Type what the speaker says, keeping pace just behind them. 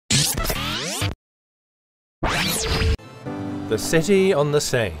The city on the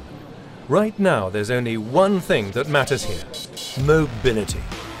Seine. Right now there's only one thing that matters here: mobility.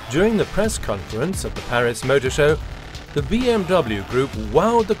 During the press conference at the Paris Motor Show, the BMW Group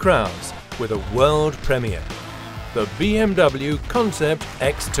wowed the crowds with a world premiere, the BMW Concept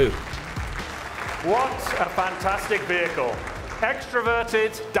X2. What a fantastic vehicle.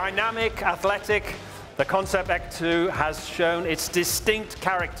 Extroverted, dynamic, athletic, the Concept X2 has shown its distinct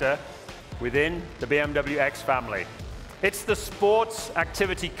character within the BMW X family. It's the sports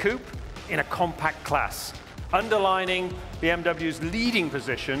activity coupe in a compact class, underlining BMW's leading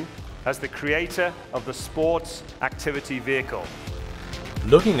position as the creator of the sports activity vehicle.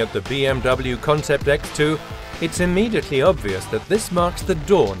 Looking at the BMW Concept X2, it's immediately obvious that this marks the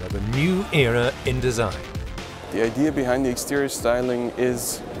dawn of a new era in design. The idea behind the exterior styling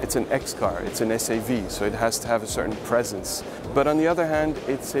is it's an X car, it's an SAV, so it has to have a certain presence. But on the other hand,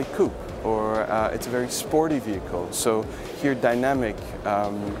 it's a coupe, or it's a very sporty vehicle. So here dynamic,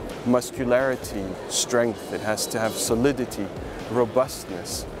 muscularity, strength, it has to have solidity,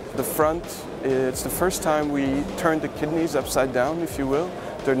 robustness. The front, it's the first time we turned the kidneys upside down, if you will.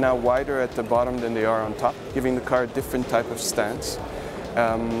 They're now wider at the bottom than they are on top, giving the car a different type of stance.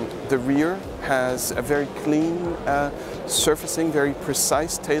 The rear has a very clean surfacing, very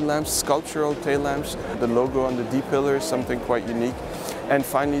precise tail lamps, sculptural tail lamps. The logo on the D-pillar is something quite unique. And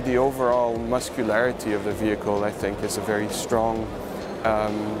finally, the overall muscularity of the vehicle, I think, is a very strong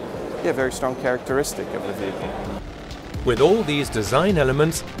characteristic of the vehicle. With all these design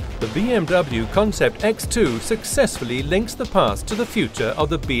elements, the BMW Concept X2 successfully links the past to the future of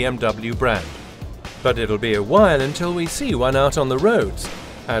the BMW brand. But it'll be a while until we see one out on the roads,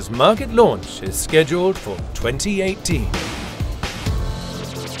 as market launch is scheduled for 2018.